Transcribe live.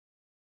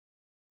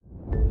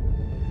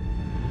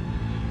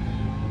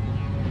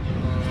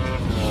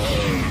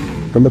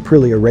From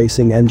Aprilia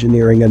Racing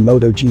engineering and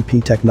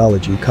MotoGP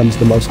technology comes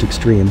the most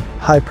extreme,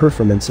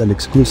 high-performance and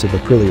exclusive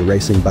Aprilia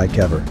racing bike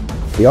ever.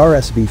 The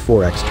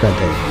RSV4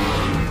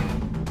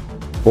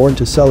 XTrenta. Born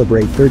to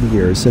celebrate 30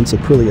 years since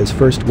Aprilia's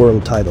first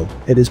world title,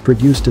 it is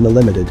produced in a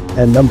limited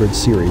and numbered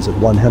series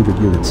of 100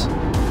 units.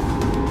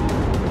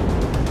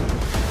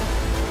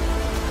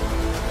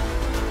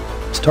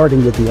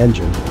 Starting with the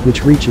engine,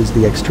 which reaches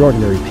the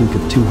extraordinary peak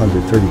of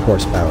 230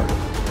 horsepower.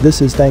 This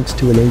is thanks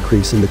to an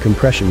increase in the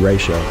compression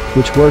ratio,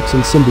 which works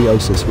in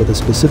symbiosis with a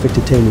specific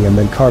titanium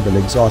and carbon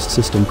exhaust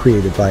system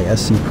created by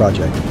SC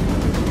Project.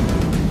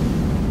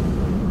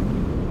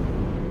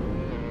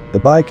 The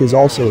bike is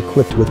also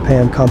equipped with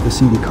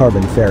Compositi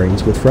carbon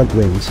fairings with front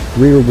wings,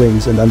 rear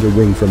wings and under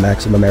wing for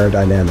maximum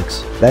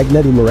aerodynamics,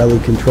 Magneti Marelli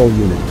control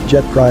unit,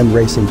 JetPrime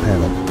racing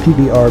panel,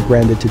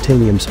 PBR-branded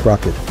titanium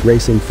sprocket,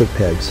 racing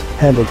footpegs,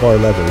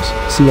 handlebar levers,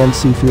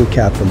 CNC fuel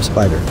cap from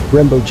Spider,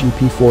 Brembo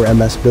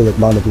GP4-MS billet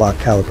monobloc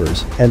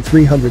calipers, and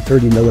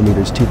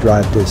 330mm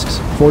T-drive discs,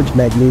 forged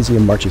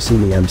magnesium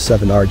Marchesini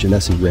M7R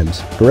GENESI rims,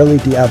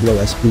 Pirelli Diablo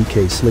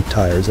SBK slick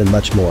tires and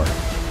much more.